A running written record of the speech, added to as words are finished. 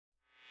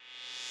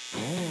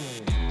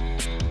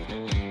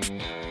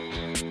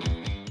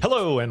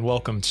Hello and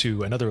welcome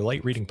to another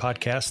light reading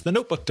podcast, the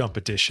Notebook Dump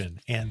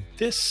Edition. And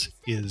this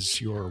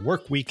is your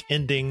work week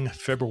ending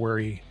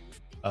Friday,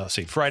 February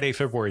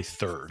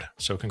 3rd.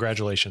 So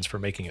congratulations for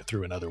making it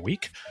through another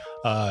week.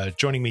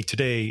 Joining me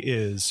today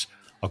is,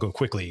 I'll go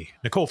quickly,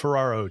 Nicole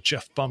Ferraro,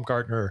 Jeff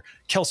Baumgartner,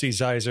 Kelsey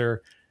Zeiser,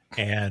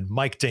 and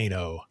Mike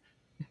Dano.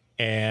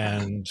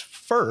 And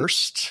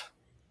first,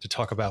 to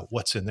talk about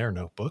what's in their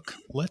notebook,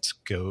 let's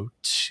go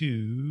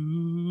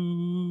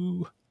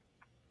to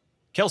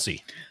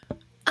Kelsey.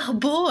 Oh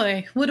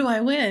boy, what do I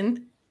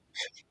win?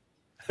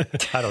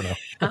 I don't know.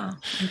 Oh,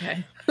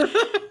 okay.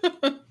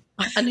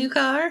 A new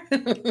car?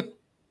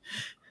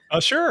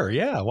 Sure.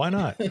 Yeah. Why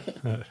not?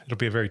 It'll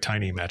be a very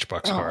tiny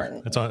Matchbox car.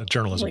 It's on a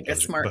journalism like a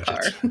smart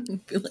budget.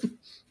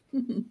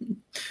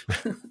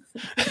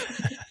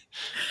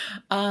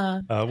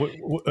 car. What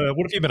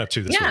have you been up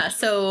to this week? Yeah,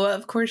 so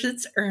of course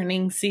it's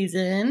earnings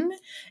season,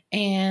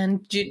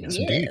 and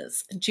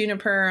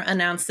Juniper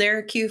announced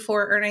their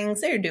Q4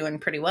 earnings. They're doing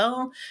pretty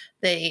well.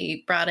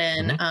 They brought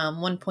in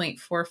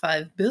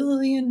 $1.45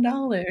 billion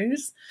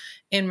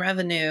in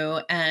revenue,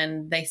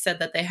 and they said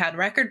that they had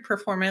record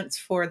performance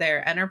for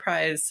their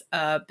enterprise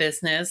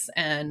business,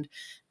 and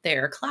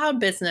their cloud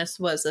business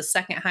was the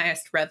second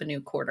highest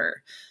revenue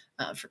quarter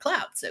for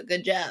cloud. So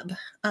good job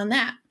on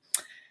that.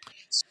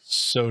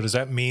 So does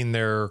that mean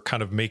they're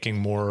kind of making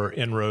more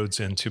inroads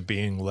into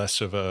being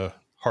less of a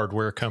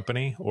hardware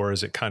company, or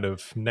is it kind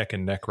of neck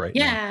and neck right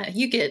now? Yeah,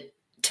 you get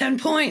 10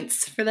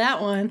 points for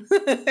that one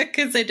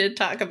because they did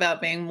talk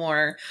about being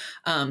more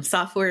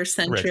software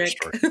centric.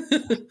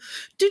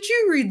 Did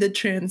you read the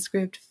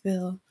transcript,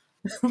 Phil?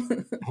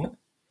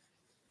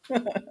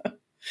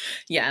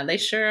 Yeah, they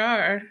sure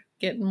are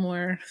getting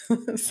more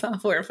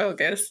software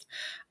focused.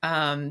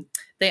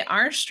 They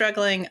are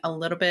struggling a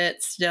little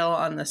bit still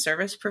on the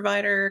service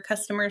provider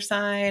customer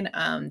side.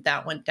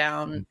 That went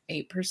down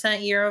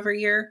 8% year over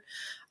year.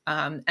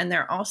 And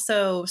they're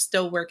also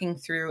still working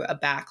through a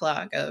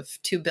backlog of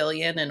 $2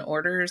 billion in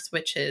orders,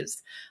 which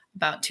is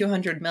about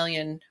 200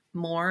 million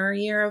more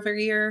year over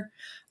year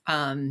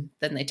than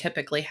they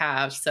typically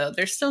have. So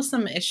there's still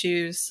some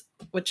issues,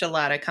 which a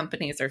lot of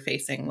companies are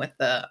facing with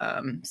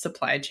the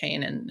supply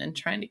chain and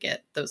trying to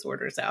get those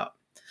orders out.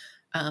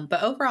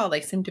 But overall, they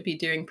seem to be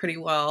doing pretty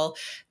well.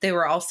 They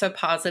were also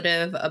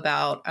positive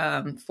about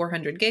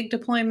 400 gig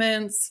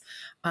deployments.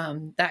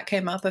 That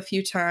came up a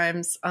few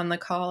times on the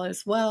call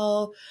as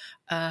well.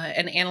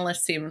 And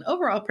analysts seem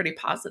overall pretty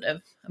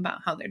positive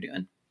about how they're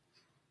doing.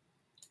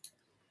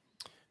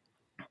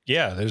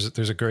 Yeah,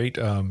 there's a great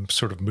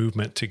sort of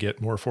movement to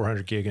get more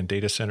 400 gig in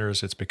data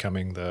centers. It's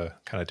becoming the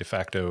kind of de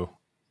facto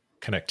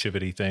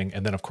connectivity thing.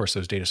 And then, of course,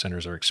 those data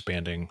centers are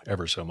expanding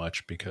ever so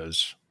much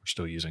because we're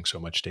still using so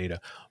much data.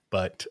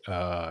 But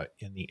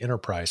in the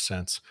enterprise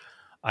sense,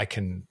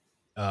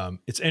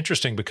 it's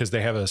interesting because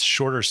they have a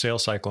shorter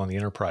sales cycle on the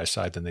enterprise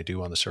side than they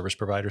do on the service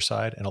provider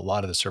side. And a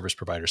lot of the service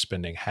provider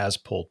spending has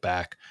pulled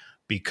back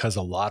because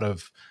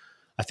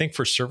I think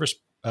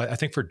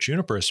for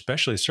Juniper,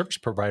 especially, service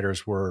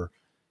providers were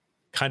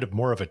kind of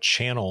more of a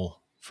channel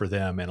for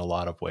them in a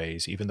lot of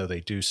ways, even though they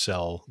do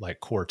sell like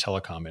core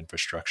telecom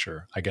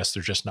infrastructure. I guess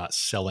they're just not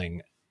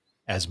selling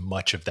as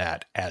much of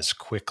that as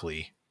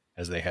quickly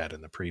as they had in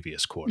the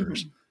previous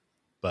quarters. Mm-hmm.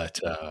 But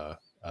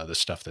the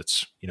stuff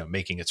that's,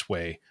 making its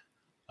way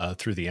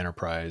through the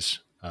enterprise,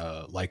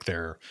 like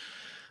their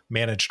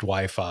managed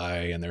Wi-Fi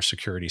and their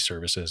security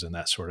services and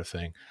that sort of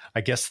thing. I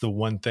guess the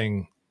one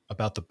thing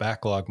about the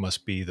backlog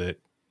must be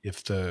that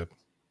if the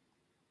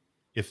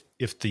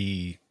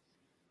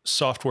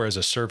software as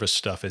a service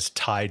stuff is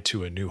tied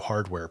to a new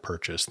hardware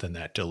purchase, then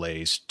that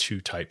delays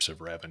two types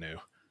of revenue.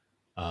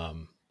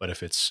 But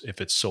if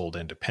it's sold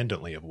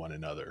independently of one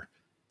another,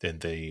 then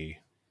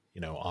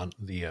on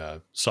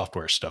the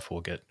software stuff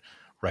will get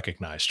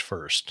recognized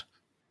first.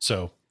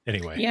 So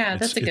anyway, yeah,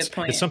 that's a good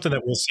point. It's something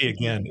that we'll see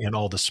again in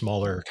all the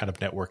smaller kind of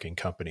networking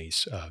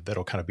companies.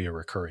 That'll kind of be a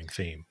recurring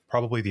theme.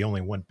 Probably the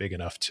only one big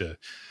enough to,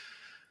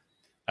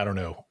 I don't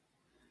know,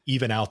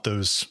 even out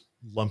those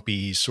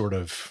lumpy sort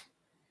of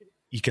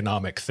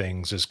economic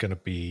things is going to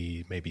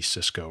be maybe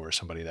Cisco or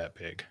somebody that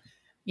big.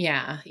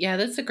 Yeah,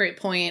 that's a great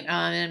point.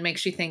 And it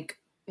makes you think,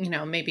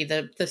 maybe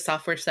the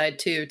software side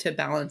too, to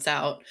balance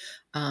out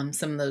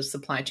some of those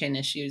supply chain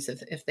issues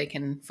if they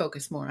can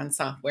focus more on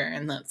software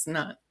and that's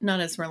not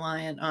as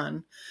reliant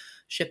on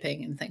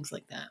shipping and things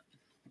like that.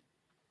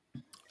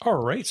 All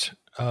right.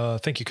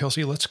 Thank you,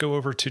 Kelsey. Let's go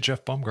over to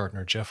Jeff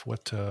Baumgartner. Jeff,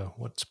 what have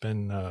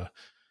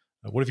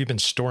you been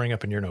storing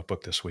up in your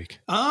notebook this week?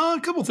 A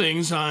couple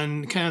things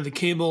on kind of the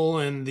cable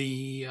and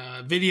the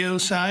video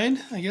side.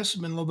 I guess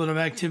there's been a little bit of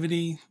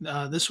activity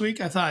this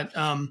week. I thought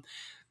on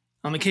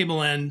the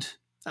cable end,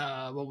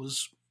 what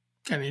was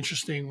kind of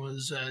interesting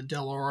was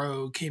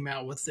Dell'Oro came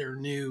out with their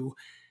new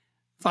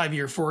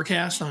 5-year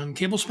forecast on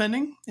cable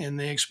spending, and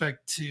they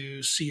expect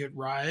to see it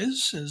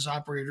rise as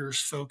operators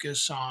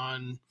focus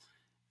on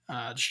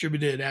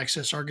distributed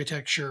access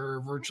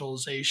architecture,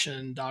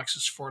 virtualization,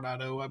 DOCSIS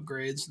 4.0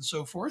 upgrades, and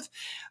so forth.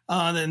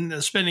 Then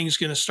the spending is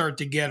going to start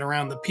to get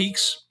around the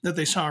peaks that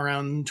they saw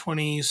around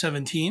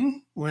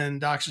 2017 when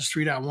DOCSIS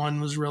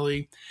 3.1 was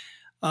really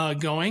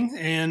going.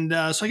 And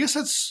so I guess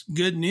that's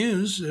good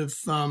news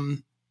if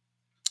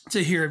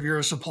to hear if you're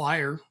a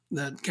supplier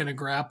that kind of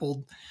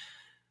grappled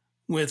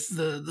with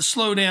the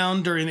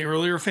slowdown during the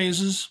earlier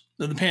phases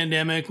of the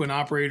pandemic when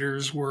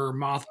operators were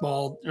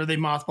mothballed, or they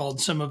mothballed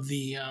some of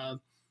the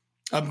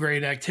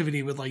upgrade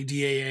activity with like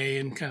DAA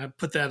and kind of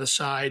put that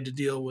aside to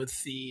deal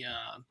with the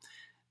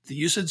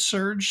usage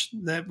surge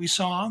that we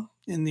saw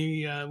in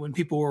the when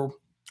people were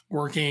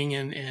working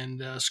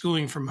and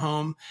schooling from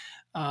home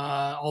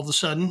all of a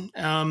sudden.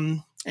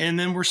 And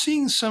then we're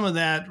seeing some of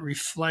that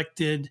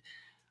reflected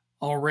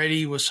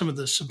already with some of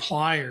the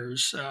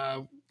suppliers,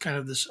 kind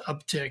of this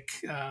uptick.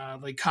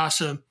 Like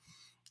Casa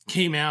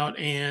came out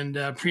and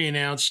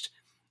pre-announced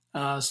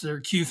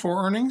their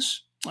Q4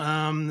 earnings.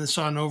 They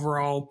saw an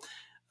overall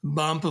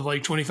bump of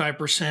like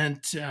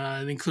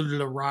 25%. It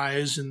included a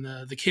rise in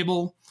the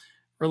cable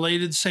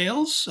related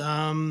sales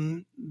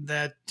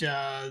that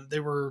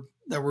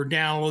were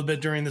down a little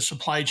bit during the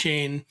supply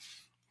chain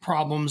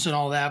problems and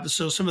all that. But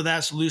so some of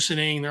that's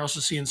loosening. They're also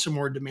seeing some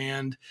more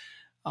demand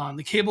on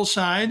the cable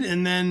side.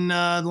 And then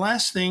the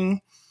last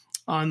thing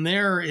on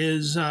there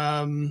is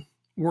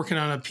working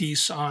on a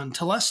piece on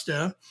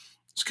Telesta.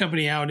 This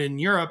company out in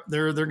Europe.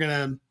 They're going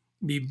to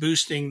be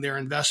boosting their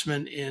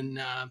investment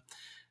in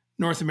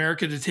North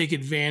America to take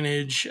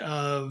advantage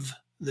of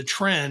the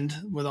trend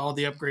with all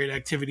the upgrade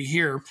activity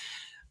here.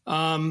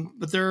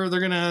 But they're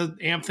going to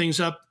amp things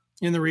up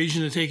in the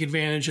region to take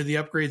advantage of the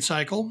upgrade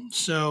cycle.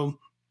 So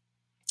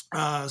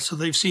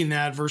they've seen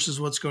that versus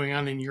what's going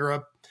on in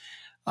Europe,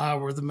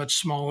 where the much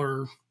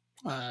smaller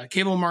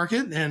cable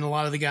market, and a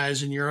lot of the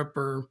guys in Europe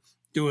are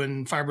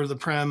doing fiber to the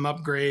prem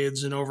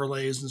upgrades and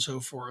overlays and so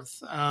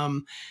forth.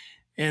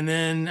 And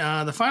then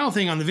the final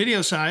thing on the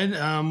video side,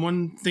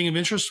 one thing of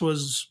interest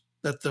was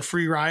that the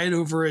free ride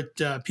over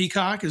at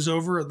Peacock is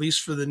over, at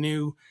least for the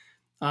new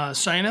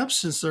signups,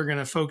 since they're going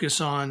to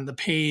focus on the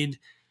paid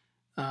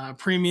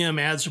premium,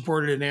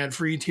 ad-supported, and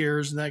ad-free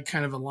tiers. And that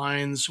kind of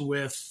aligns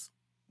with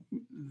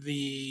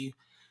the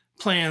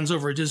plans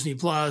over at Disney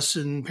Plus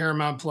and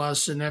Paramount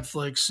Plus and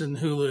Netflix and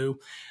Hulu.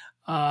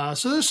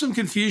 So there's some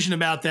confusion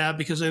about that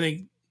because I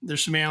think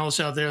there's some analysts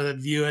out there that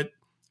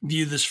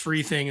view this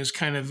free thing as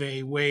kind of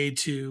a way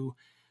to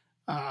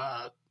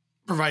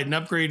provide an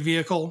upgrade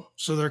vehicle.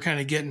 So they're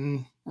kind of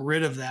getting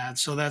rid of that.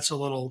 So that's a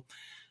little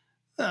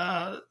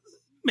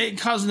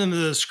causing them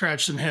to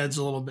scratch some heads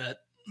a little bit.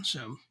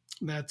 So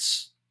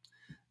that's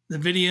the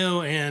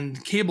video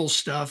and cable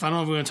stuff. I don't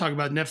know if we're going to talk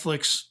about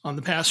Netflix on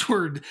the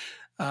password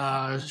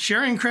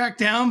sharing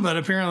crackdown, but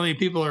apparently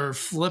people are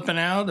flipping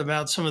out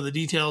about some of the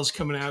details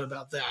coming out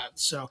about that.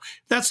 So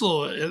that's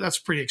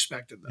pretty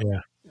expected though.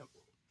 Yeah. Yep.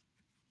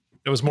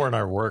 It was more in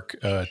our work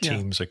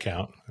team's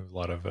account. A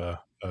lot of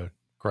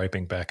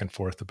griping back and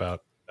forth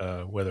about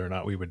whether or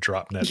not we would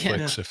drop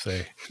Netflix if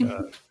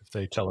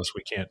they tell us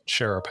we can't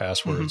share our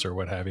passwords or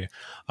what have you.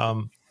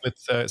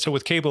 So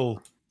with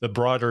cable, the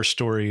broader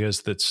story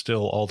is that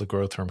still all the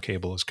growth from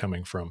cable is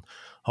coming from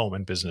home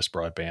and business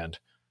broadband.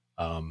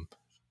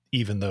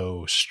 Even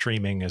though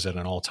streaming is at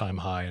an all-time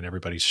high and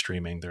everybody's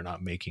streaming, they're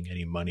not making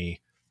any money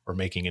or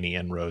making any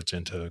inroads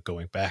into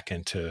going back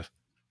into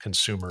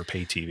consumer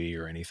pay TV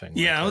or anything.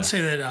 Yeah, like I would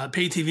say that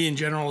pay TV in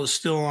general is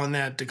still on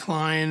that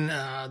decline.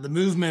 The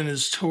movement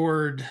is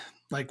toward,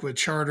 like what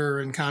Charter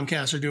and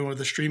Comcast are doing with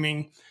the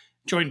streaming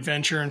joint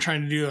venture and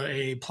trying to do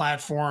a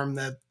platform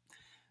that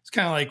it's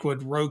kind of like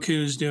what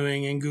Roku's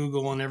doing and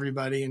Google and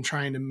everybody, and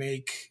trying to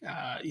make,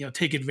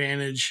 take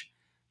advantage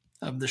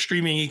of the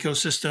streaming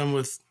ecosystem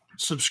with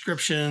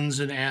subscriptions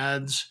and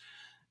ads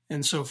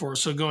and so forth.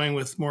 So going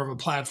with more of a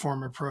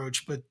platform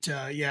approach. But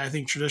I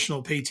think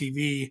traditional pay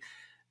TV,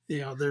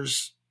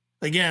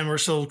 we're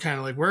still kind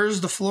of like,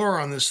 where's the floor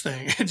on this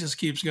thing? It just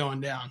keeps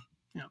going down.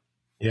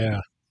 Yeah.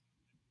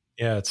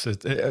 It's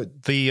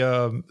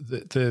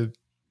the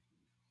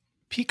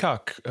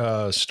Peacock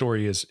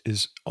story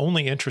is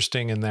only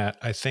interesting in that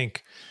I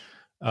think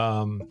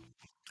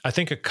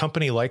a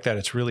company like that,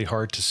 it's really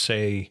hard to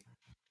say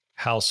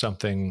how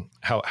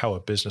a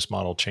business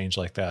model change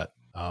like that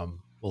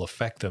will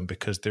affect them,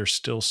 because they're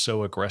still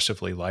so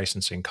aggressively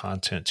licensing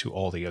content to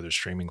all the other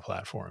streaming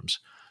platforms.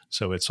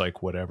 So it's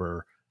like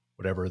whatever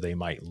they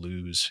might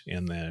lose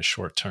in the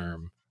short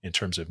term in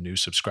terms of new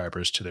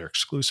subscribers to their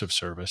exclusive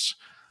service,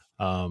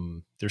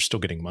 they're still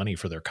getting money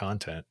for their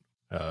content,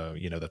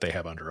 that they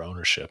have under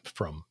ownership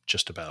from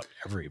just about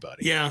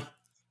everybody. Yeah.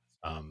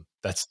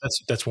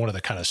 That's one of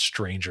the kind of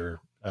stranger,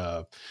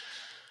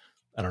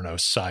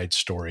 side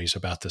stories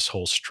about this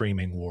whole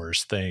streaming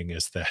wars thing,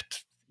 is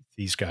that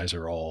these guys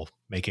are all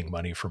making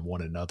money from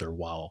one another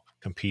while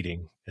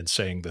competing and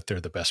saying that they're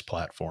the best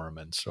platform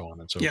and so on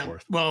and so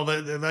forth. Well,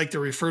 they like to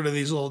refer to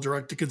these little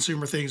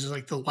direct-to-consumer things as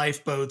like the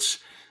lifeboats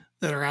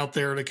that are out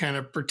there to kind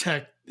of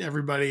protect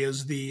everybody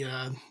as the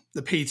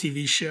pay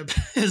TV ship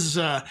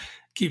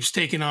keeps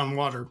taking on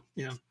water.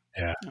 Yeah.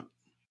 Yeah.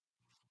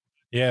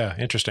 Yeah.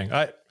 Interesting.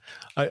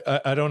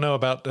 I don't know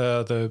about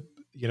the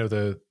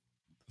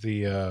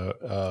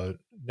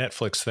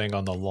Netflix thing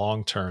on the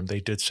long term. They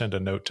did send a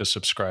note to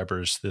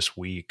subscribers this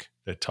week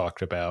that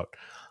talked about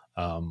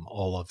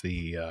all of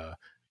the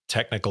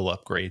technical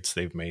upgrades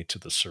they've made to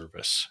the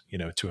service,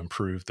 to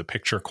improve the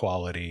picture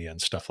quality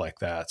and stuff like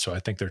that. So I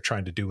think they're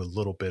trying to do a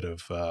little bit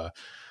of,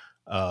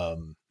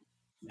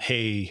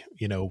 hey,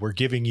 we're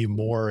giving you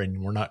more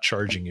and we're not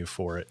charging you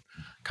for it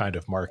kind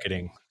of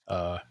marketing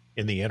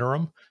in the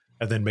interim.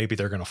 And then maybe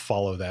they're going to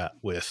follow that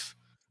with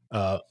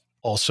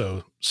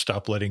also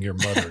stop letting your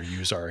mother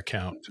use our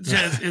account.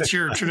 It's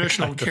your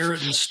traditional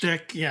carrot and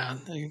stick. Yeah.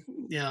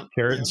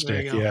 Carrot and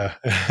stick. Yeah.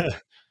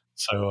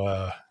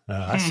 So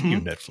I see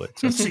you,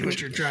 Netflix. I see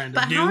what you're trying to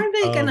do. But how are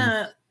they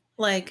gonna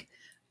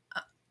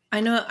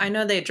I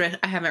know they address.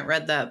 I haven't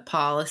read the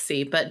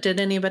policy, but did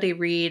anybody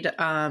read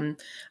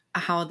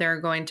how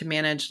they're going to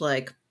manage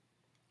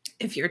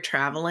if you're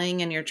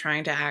traveling and you're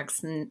trying to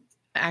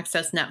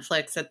access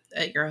Netflix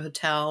at your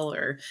hotel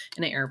or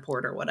in an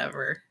airport or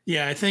whatever?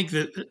 Yeah, I think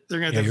that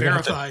they're going to have to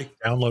verify.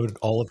 Download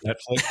all of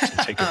Netflix and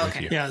take it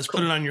with you. Yeah, just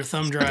put it on your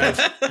thumb drive.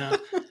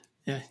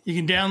 Yeah, you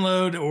can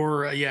download,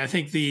 or I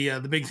think the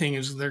big thing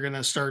is they're going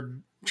to start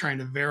trying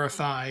to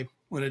verify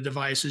when a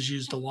device is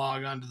used to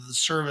log onto the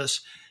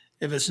service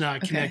if it's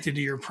not connected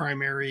to your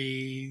primary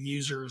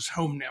user's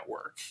home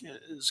network.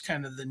 Is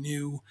kind of the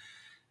new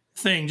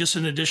thing, just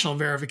an additional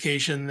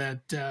verification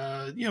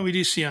that we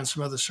do see on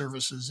some other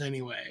services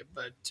anyway.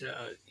 But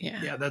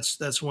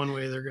that's one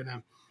way they're going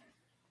to.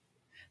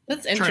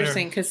 That's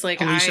interesting because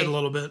police it a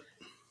little bit.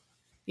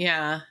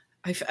 Yeah.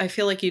 I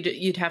feel like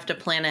you'd have to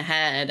plan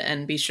ahead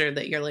and be sure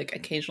that you're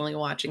occasionally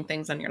watching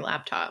things on your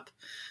laptop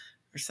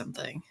or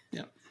something.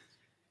 Yeah.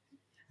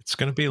 It's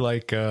going to be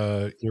like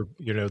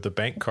the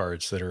bank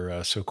cards that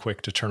are so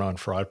quick to turn on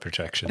fraud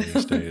protection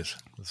these days.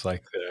 It's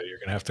like you're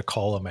going to have to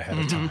call them ahead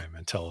of time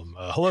and tell them,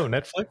 hello,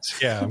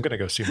 Netflix. Yeah, I'm going to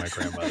go see my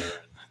grandmother.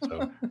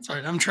 So, that's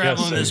right. I'm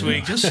traveling this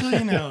week, just so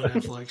you know,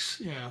 Netflix.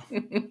 Yeah.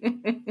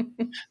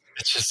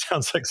 It just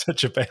sounds like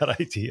such a bad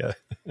idea.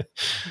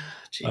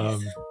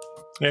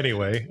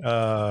 Anyway,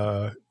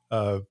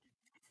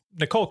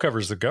 Nicole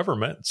covers the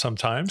government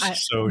sometimes,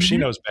 so she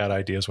knows bad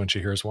ideas when she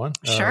hears one.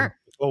 Sure.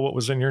 Well, what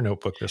was in your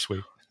notebook this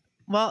week?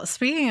 Well,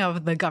 speaking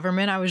of the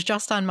government, I was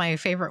just on my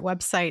favorite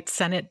website,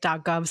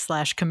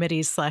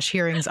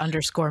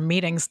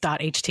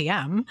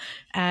 senate.gov/committees/hearings_meetings.htm.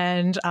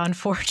 And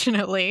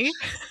unfortunately,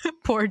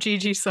 poor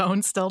Gigi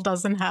Sohn still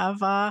doesn't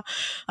have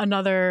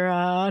another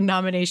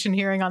nomination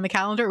hearing on the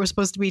calendar. It was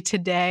supposed to be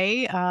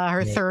today,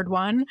 her third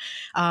one,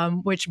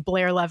 which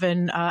Blair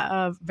Levin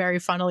very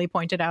funnily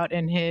pointed out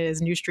in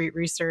his New Street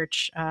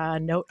Research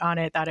note on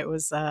it, that it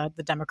was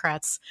the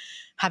Democrats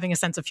having a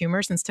sense of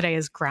humor, since today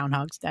is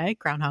Groundhog's Day.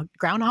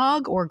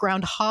 Groundhog or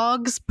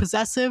groundhogs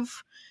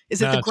possessive?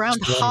 Is it the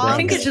groundhog? I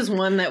think it's just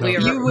one that we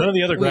none of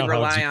the other groundhogs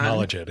rely on.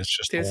 Acknowledge it. It's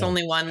just there's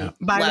only one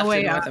left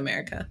in North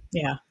America.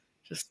 Yeah,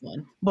 just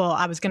one. Well,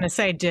 I was going to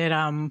say, did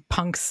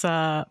Punks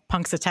of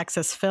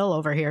Texas Phil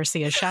over here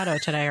see his shadow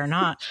today or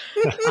not?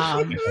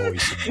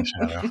 Always see his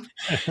shadow.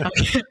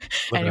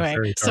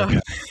 Anyway, so.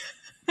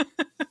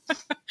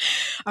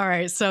 All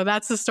right, so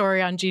that's the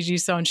story on Gigi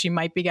Sohn. She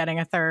might be getting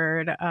a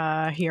third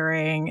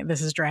hearing.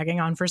 This is dragging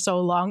on for so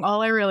long.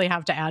 All I really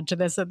have to add to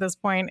this at this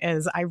point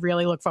is I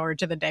really look forward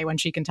to the day when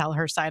she can tell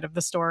her side of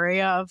the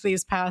story of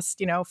these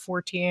past,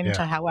 14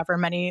 to however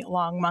many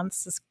long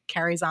months this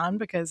carries on,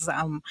 because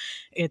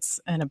it's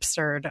an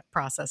absurd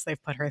process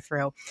they've put her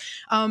through.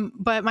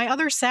 But my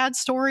other sad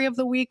story of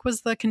the week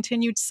was the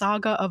continued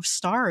saga of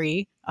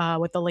Starry,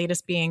 with the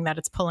latest being that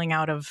it's pulling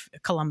out of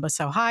Columbus,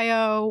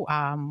 Ohio,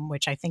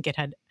 which I think it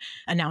had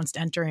announced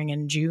entering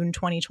in June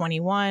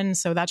 2021.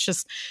 So that's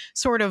just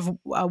sort of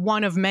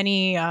one of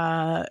many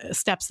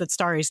steps that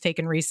Starry's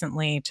taken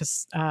recently to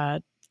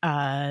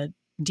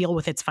deal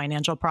with its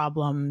financial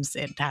problems.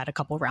 It had a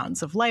couple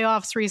rounds of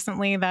layoffs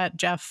recently that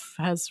Jeff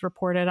has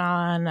reported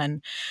on.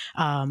 And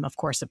of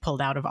course, it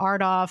pulled out of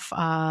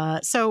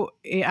RDOF. So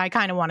I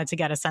kind of wanted to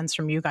get a sense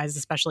from you guys,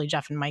 especially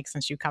Jeff and Mike,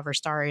 since you cover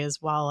Starry as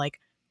well.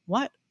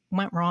 What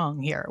went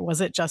wrong here? Was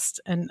it just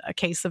a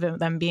case of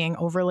them being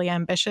overly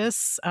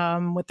ambitious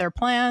with their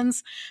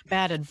plans,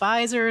 bad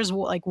advisors?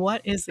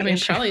 What is the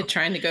issue? Probably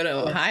trying to go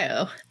to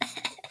Ohio.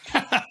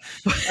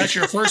 That's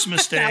your first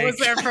mistake. That was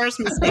their first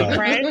mistake,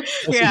 right?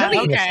 Yeah.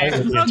 Okay. To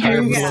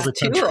Ohio.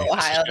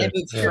 They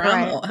moved from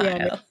Ohio.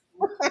 Yeah.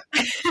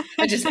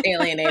 I just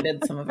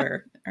alienated some of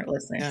our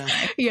listeners.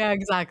 Yeah,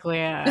 exactly.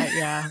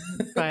 Yeah.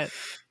 But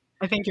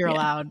I think you're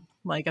allowed,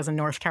 as a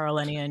North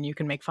Carolinian, you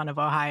can make fun of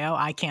Ohio.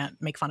 I can't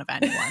make fun of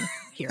anyone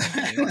here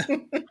anymore.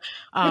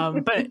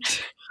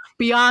 But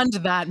beyond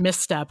that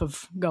misstep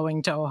of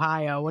going to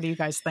Ohio, what do you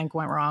guys think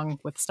went wrong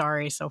with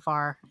Starry so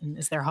far? And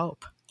is there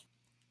hope?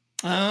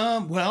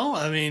 Well,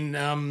 I think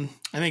I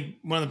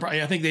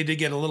think they did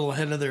get a little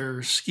ahead of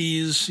their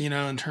skis,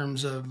 in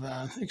terms of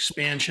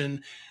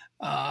expansion.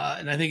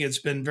 And I think it's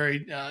been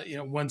very,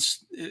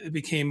 once it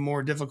became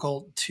more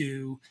difficult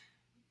to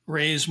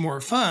raise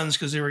more funds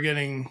because they were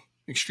getting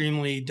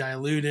extremely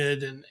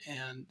diluted,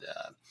 and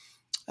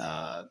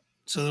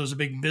so there was a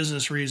big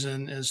business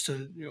reason as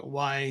to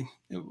why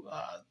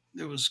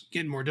it was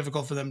getting more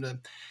difficult for them to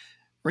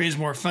raise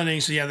more funding.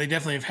 So yeah, they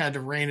definitely have had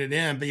to rein it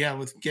in. But yeah,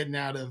 with getting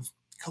out of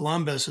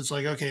Columbus, it's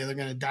like, okay, they're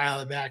going to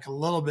dial it back a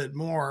little bit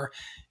more.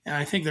 And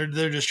I think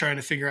they're just trying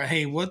to figure out,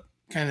 hey, what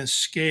kind of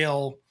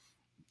scale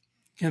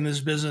can this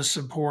business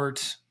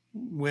support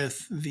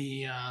with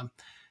the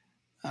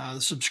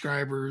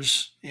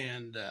subscribers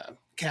and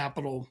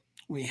capital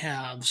we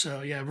have.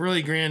 So yeah,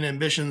 really grand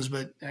ambitions,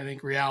 but I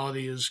think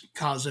reality has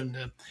caused them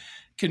to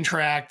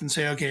contract and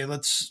say, okay,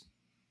 let's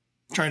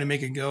try to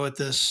make a go at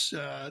this,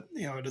 at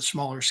a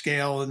smaller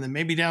scale, and then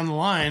maybe down the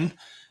line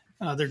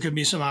there could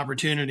be some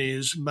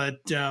opportunities. But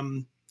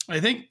I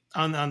think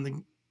on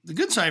the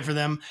good side for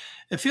them,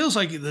 it feels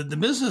like the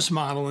business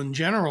model in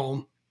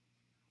general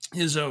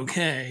is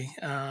okay.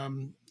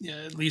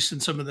 At least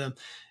in some of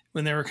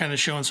when they were kind of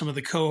showing some of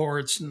the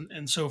cohorts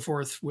and so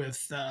forth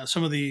with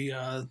some of the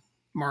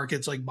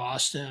markets like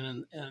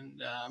Boston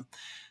and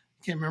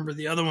can't remember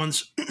the other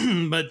ones,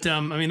 but I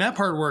mean, that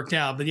part worked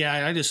out. But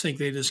yeah, I just think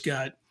they just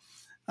got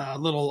a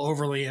little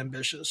overly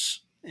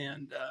ambitious,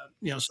 and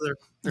so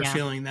they're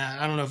feeling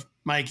that. I don't know if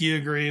Mike, you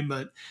agree,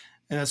 but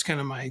that's kind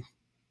of my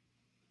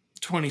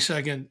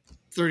 30-second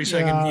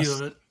view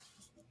of it.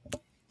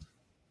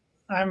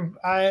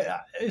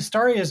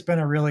 Starry has been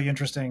a really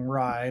interesting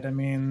ride. I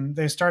mean,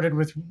 they started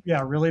with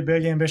really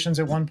big ambitions.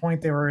 At one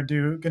point, they were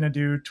going to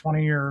do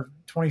 20 or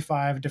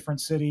 25 different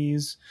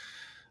cities.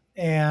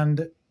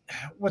 And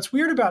what's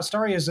weird about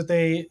Starry is that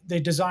they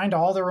designed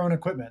all their own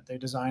equipment. They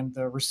designed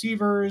the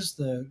receivers,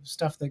 the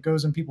stuff that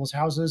goes in people's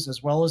houses,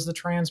 as well as the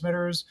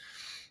transmitters.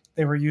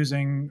 They are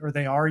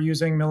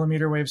using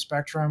millimeter wave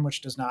spectrum,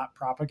 which does not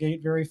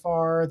propagate very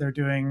far. They're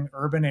doing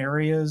urban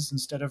areas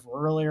instead of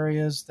rural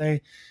areas.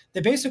 They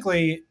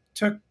basically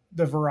took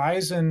the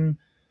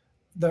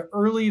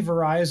early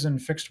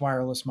Verizon fixed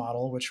wireless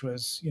model, which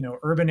was,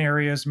 urban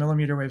areas,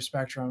 millimeter wave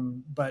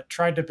spectrum, but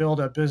tried to build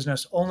a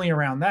business only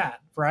around that.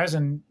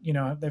 Verizon,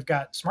 they've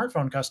got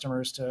smartphone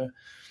customers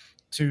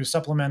to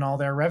supplement all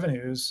their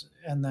revenues.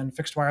 And then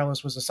fixed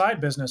wireless was a side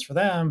business for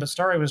them, but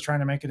Starry was trying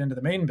to make it into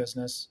the main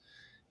business.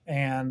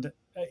 And,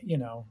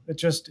 it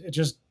just,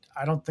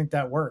 I don't think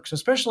that works,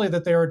 especially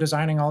that they were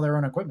designing all their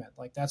own equipment.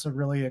 Like, that's a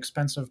really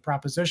expensive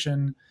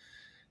proposition.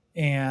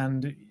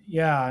 And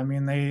yeah, I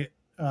mean, they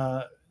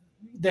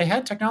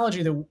had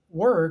technology that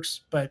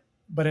works, but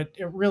it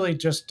really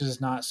just does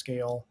not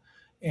scale.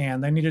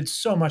 And they needed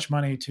so much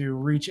money to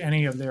reach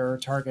any of their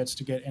targets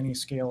to get any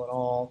scale at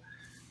all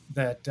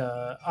that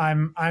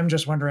I'm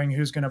just wondering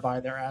who's going to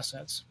buy their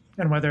assets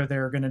and whether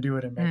they're going to do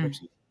it in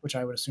bankruptcy, which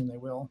I would assume they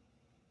will.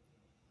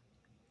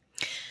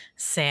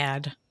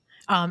 Sad.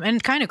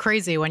 And kind of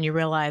crazy when you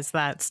realize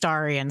that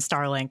Starry and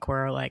Starlink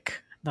were like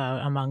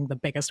among the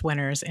biggest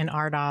winners in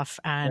RDOF.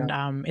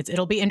 And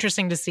it'll be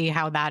interesting to see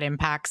how that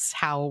impacts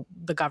how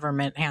the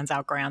government hands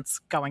out grants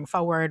going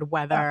forward,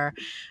 whether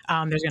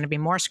there's going to be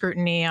more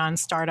scrutiny on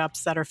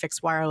startups that are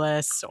fixed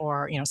wireless,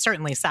 or,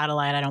 certainly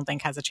satellite, I don't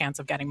think has a chance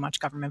of getting much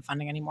government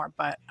funding anymore.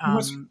 But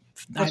what's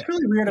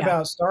really weird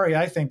about Starry,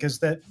 I think, is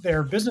that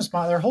their business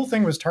model, their whole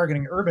thing was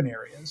targeting urban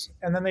areas.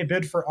 And then they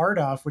bid for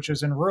RDOF, which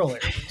is in rural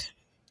areas.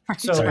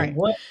 So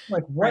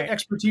what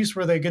expertise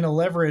were they going to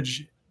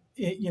leverage,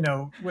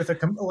 with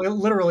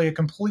literally a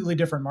completely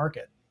different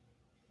market?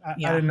 I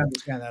didn't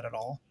understand that at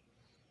all.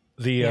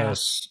 The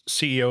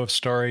CEO of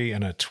Starry,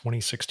 in a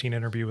 2016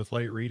 interview with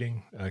Light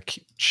Reading,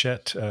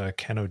 Chet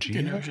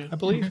Kanojia, I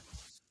believe,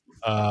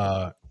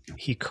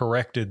 he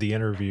corrected the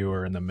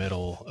interviewer in the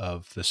middle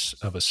of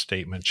a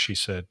statement. She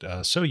said,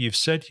 "So you've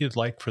said you'd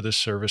like for this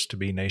service to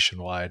be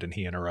nationwide," and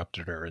he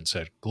interrupted her and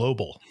said,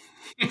 "Global."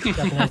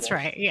 That's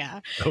right.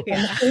 Yeah. So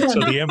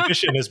the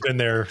ambition has been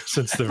there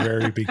since the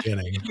very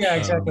beginning. Yeah,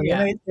 exactly.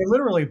 And they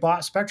literally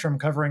bought spectrum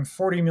covering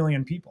 40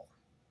 million people.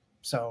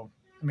 So,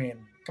 I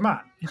mean, come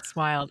on. It's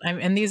wild.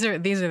 And these are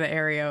the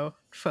Aereo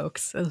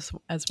folks as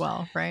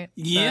well, right?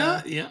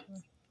 Yeah. Yeah.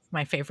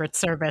 My favorite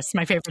service,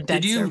 my favorite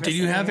dead service. Did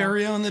you have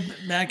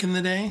Aereo back in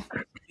the day?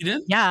 You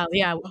did? Yeah.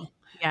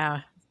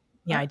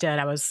 I did.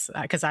 I was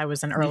because I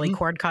was an early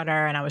cord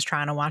cutter, and I was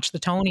trying to watch the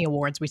Tony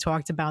Awards. We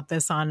talked about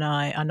this on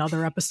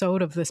another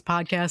episode of this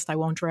podcast. I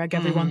won't drag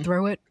everyone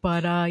through it,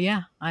 but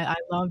I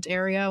loved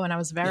Aereo, and I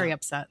was very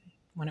upset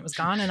when it was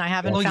gone, and I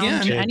haven't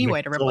found any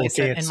way to replace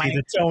it in my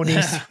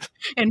Tonys.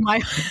 in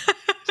my.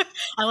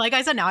 Like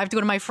I said, now I have to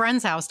go to my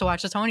friend's house to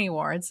watch the Tony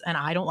Awards, and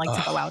I don't like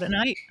to go out at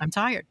night. I'm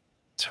tired.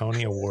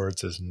 Tony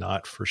Awards is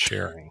not for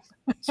sharing.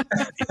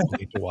 People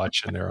need to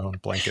watch in their own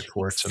blanket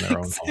forts in their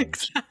own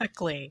homes.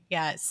 Exactly.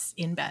 Yes,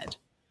 in bed.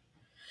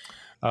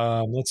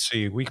 Let's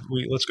see.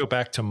 Let's go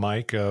back to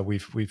Mike.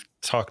 We've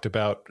talked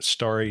about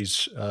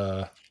Starry's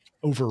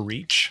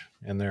overreach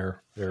and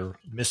their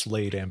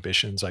mislaid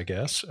ambitions, I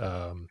guess,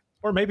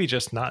 or maybe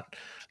just not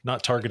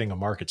targeting a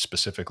market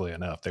specifically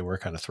enough. They were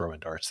kind of throwing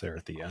darts there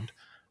at the end.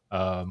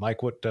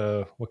 Mike, what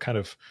kind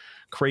of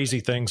crazy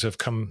things have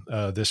come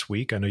this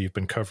week? I know you've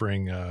been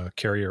covering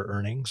carrier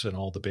earnings and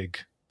all the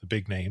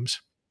big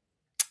names.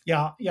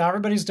 Yeah,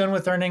 everybody's done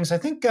with earnings. I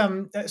think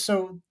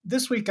so.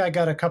 This week I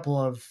got a couple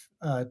of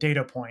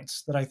data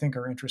points that I think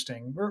are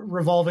interesting,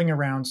 revolving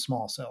around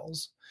small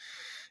cells.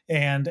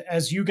 And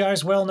as you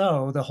guys well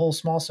know, the whole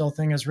small cell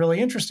thing is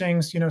really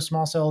interesting.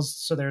 Small cells.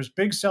 So there's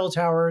big cell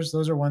towers;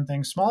 those are one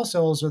thing. Small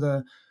cells are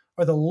the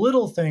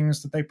little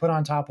things that they put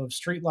on top of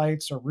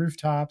streetlights or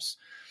rooftops.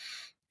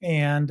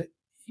 And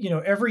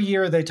every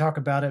year they talk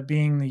about it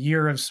being the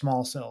year of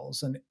small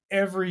cells, and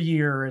every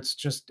year it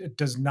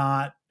does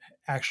not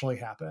actually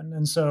happen.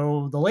 And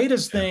so the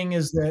latest thing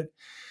is that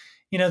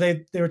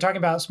they were talking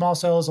about small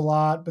cells a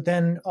lot, but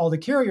then all the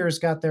carriers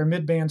got their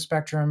mid-band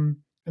spectrum.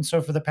 And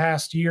so for the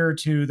past year or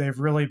two, they've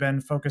really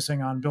been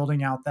focusing on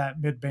building out that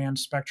mid-band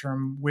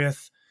spectrum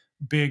with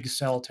big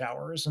cell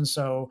towers. And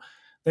so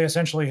they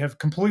essentially have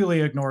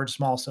completely ignored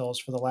small cells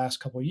for the last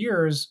couple of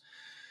years.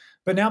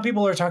 But now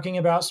people are talking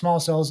about small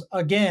cells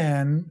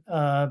again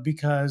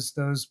because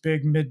those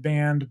big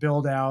mid-band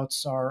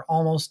build-outs are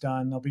almost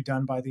done. They'll be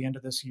done by the end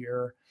of this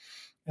year.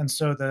 And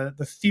so the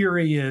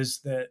theory is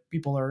that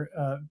people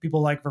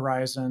like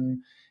Verizon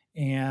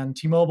and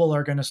T-Mobile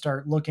are going to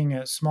start looking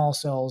at small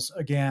cells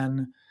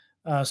again,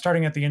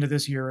 starting at the end of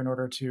this year in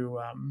order to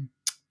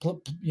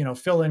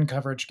fill in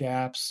coverage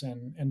gaps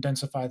and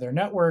densify their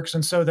networks.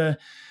 And so the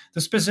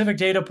specific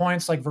data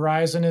points, like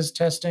Verizon is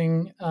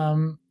testing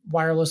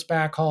wireless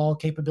backhaul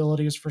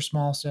capabilities for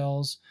small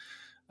cells.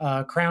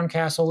 Crown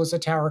Castle is a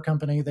tower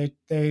company.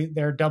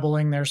 They're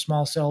doubling their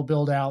small cell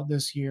build out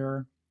this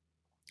year.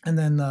 And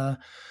then the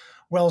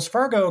Wells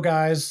Fargo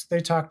guys,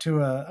 they talked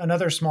to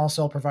another small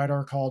cell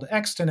provider called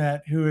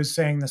Extenet, who is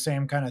saying the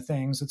same kind of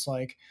things. It's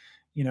like,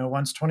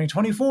 once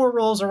 2024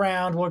 rolls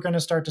around, we're going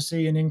to start to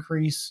see an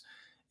increase.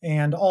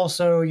 And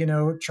also,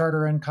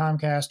 Charter and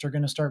Comcast are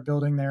going to start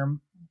building their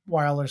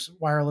wireless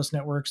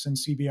networks in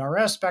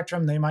CBRS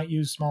spectrum. They might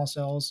use small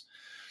cells.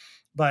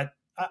 But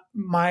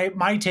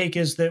my take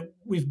is that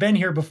we've been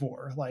here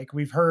before. Like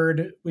we've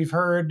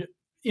heard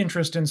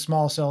interest in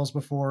small cells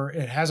before.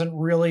 It hasn't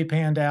really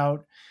panned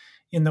out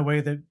in the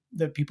way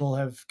that people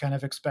have kind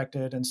of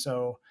expected. And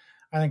so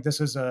I think this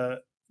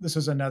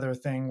is another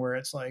thing where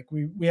it's like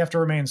we have to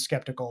remain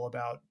skeptical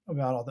about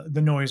all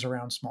the noise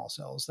around small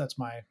cells. That's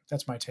my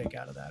take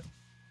out of that.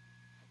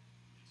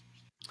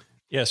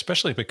 Yeah,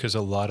 especially because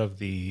a lot of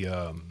the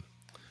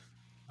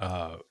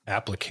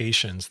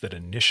applications that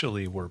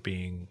initially were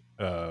being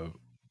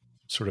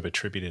sort of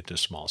attributed to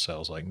small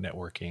cells, like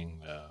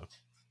networking,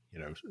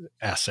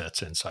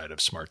 assets inside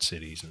of smart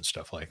cities and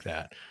stuff like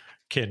that,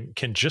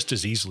 can just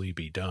as easily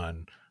be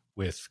done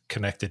with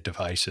connected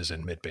devices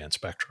and mid-band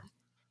spectrum.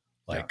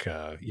 Like,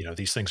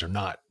 these things are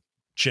not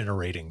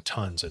generating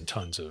tons and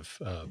tons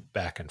of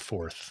back and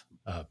forth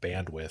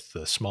bandwidth.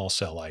 The small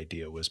cell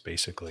idea was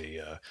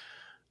basically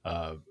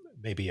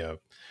maybe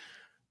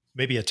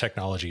a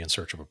technology in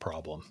search of a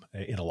problem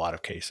in a lot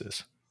of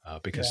cases,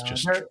 because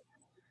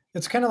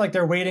it's kind of like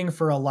they're waiting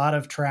for a lot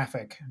of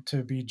traffic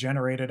to be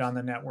generated on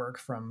the network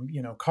from,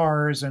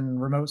 cars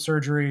and remote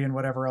surgery and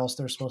whatever else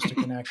they're supposed to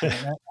connect.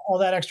 All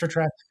that extra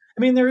traffic.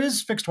 I mean, there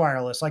is fixed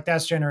wireless, like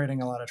that's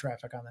generating a lot of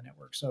traffic on the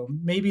network. So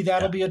maybe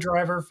that'll be a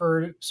driver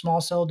for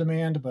small cell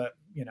demand, but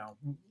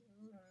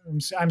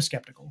I'm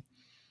skeptical.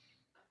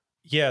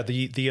 Yeah.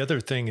 The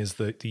other thing is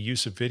the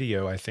use of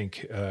video, I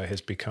think,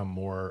 has become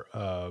more,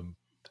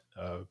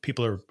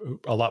 people are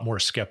a lot more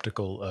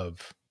skeptical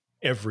of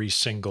every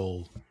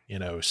single,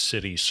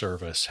 city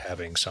service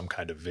having some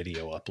kind of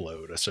video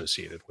upload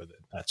associated with it,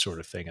 that sort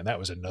of thing. And that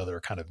was another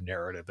kind of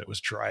narrative that was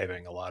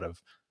driving a lot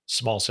of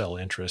small cell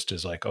interest,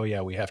 is like, oh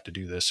yeah, we have to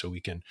do this so we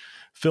can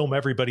film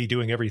everybody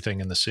doing everything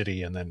in the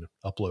city and then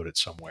upload it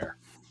somewhere.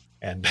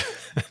 And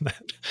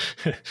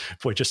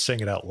boy, just saying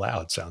it out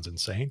loud sounds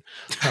insane.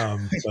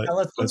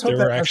 But there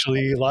were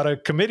actually a lot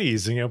of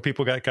committees,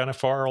 people got kind of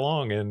far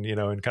along and,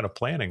 and kind of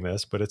planning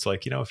this, but it's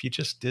like, if you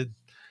just did,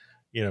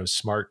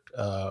 smart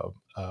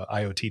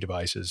IoT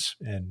devices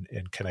and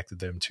connected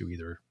them to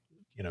either,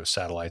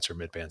 satellites or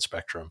mid-band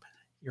spectrum,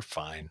 you're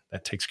fine.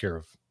 That takes care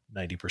of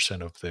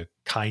 90% of the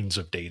kinds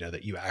of data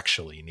that you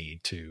actually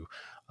need to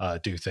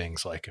do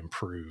things like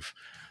improve,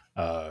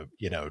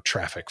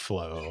 traffic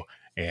flow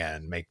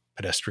and make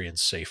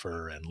pedestrians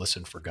safer and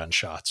listen for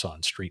gunshots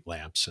on street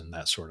lamps and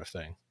that sort of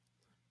thing.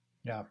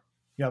 Yeah.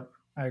 Yep.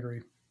 I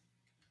agree.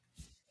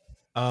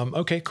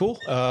 Okay, cool.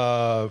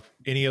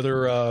 Any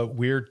other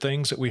weird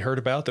things that we heard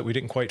about that we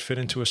didn't quite fit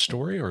into a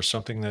story, or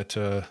something that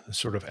is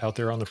sort of out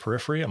there on the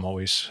periphery? I'm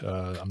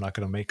not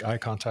going to make eye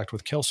contact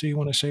with Kelsey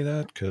when I say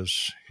that,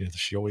 because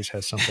she always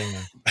has something.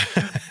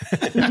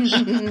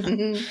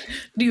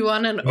 Do you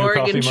want an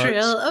Oregon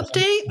Trail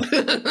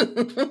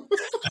update?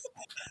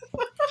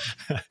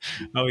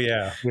 Oh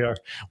yeah,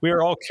 we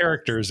are all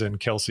characters in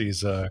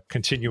Kelsey's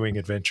continuing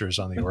adventures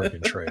on the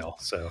Oregon Trail.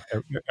 So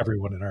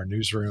everyone in our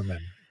newsroom and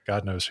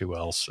God knows who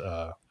else.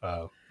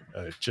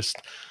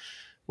 Just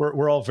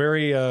we're all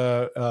very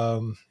what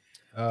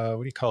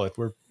do you call it?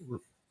 We're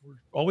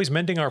always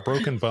mending our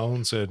broken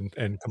bones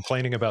and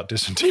complaining about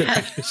dysentery.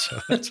 Yeah. So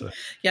that's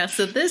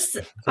so this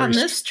on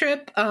this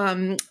trip,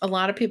 a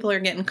lot of people are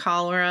getting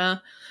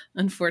cholera,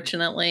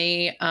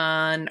 unfortunately.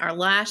 On our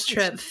last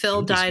trip,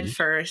 Phil died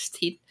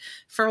first.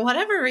 For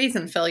whatever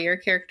reason, Phil, your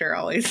character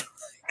always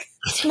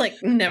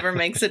like never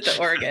makes it to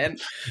Oregon.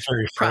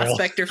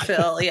 Prospector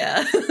Phil,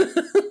 yeah.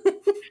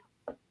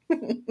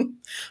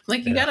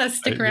 Like, you gotta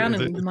stick around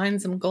and mine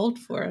some gold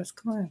for us.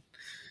 Come on.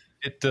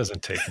 It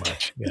doesn't take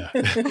much. Yeah.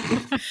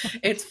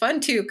 It's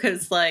fun too,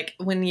 because like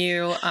when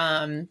you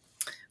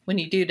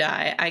do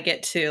die, I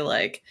get to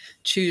like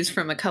choose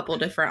from a couple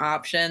different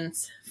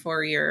options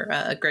for your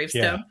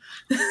gravestone.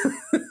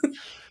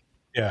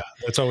 Yeah,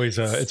 it's always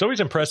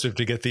impressive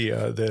to get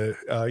the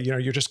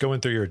you're just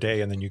going through your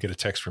day and then you get a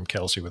text from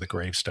Kelsey with a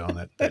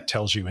gravestone that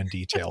tells you in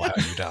detail how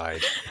you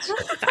died.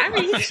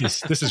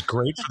 This is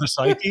great for the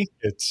psyche.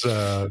 It's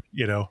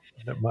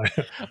my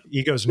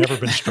ego's never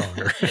been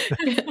stronger.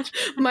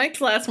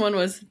 Mike's last one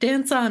was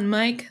 "Dance on,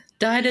 Mike.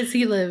 Died as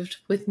he lived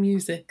with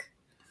music."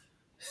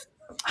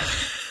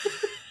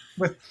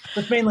 with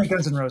mainly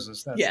Guns N'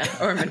 Roses.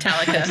 Or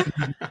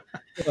Metallica.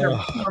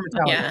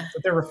 Metallica,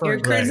 but they're referring.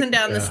 You're cruising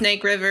down the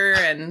Snake River,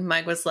 and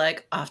Mike was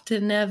like, "Off to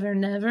Never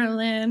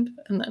Neverland,"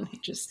 and then he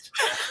just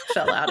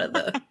fell out of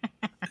the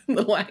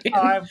wagon.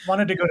 I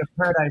wanted to go to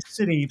Paradise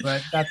City,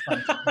 but that's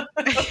fine.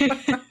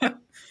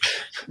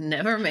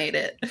 Never made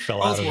it.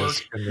 Fell out of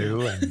his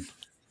canoe and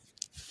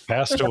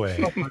passed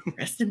away.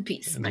 Rest in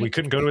peace. And Mike. we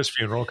couldn't go to his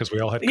funeral because we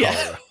all had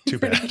cholera. Too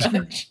bad.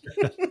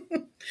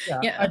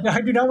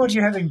 I do not want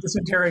you having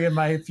dysentery in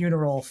my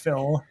funeral,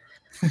 Phil.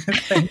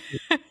 Thank you.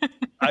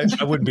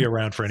 I wouldn't be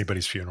around for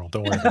anybody's funeral.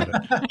 Don't worry about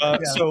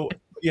it. So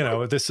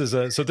this is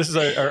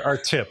our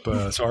tip.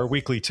 So our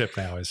weekly tip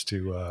now is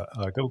to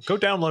go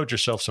download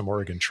yourself some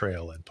Oregon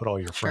Trail and put all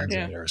your friends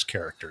in there as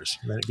characters.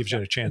 And then it gives you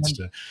a chance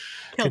to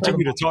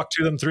continue to talk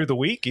to them through the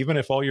week, even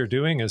if all you're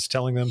doing is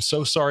telling them,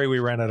 "So sorry, we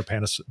ran out of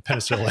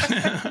penicillin."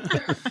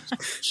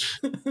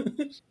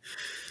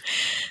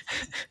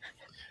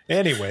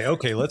 Anyway,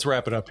 okay, let's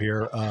wrap it up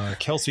here.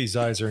 Kelsey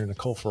Zeiser,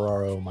 Nicole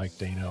Ferraro, Mike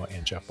Dano,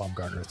 and Jeff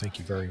Baumgartner, thank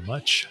you very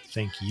much.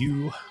 Thank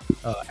you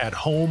at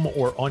home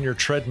or on your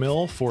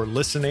treadmill for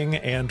listening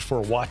and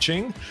for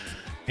watching.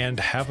 And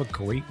have a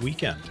great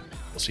weekend.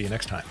 We'll see you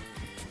next time.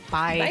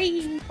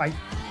 Bye. Bye. Bye.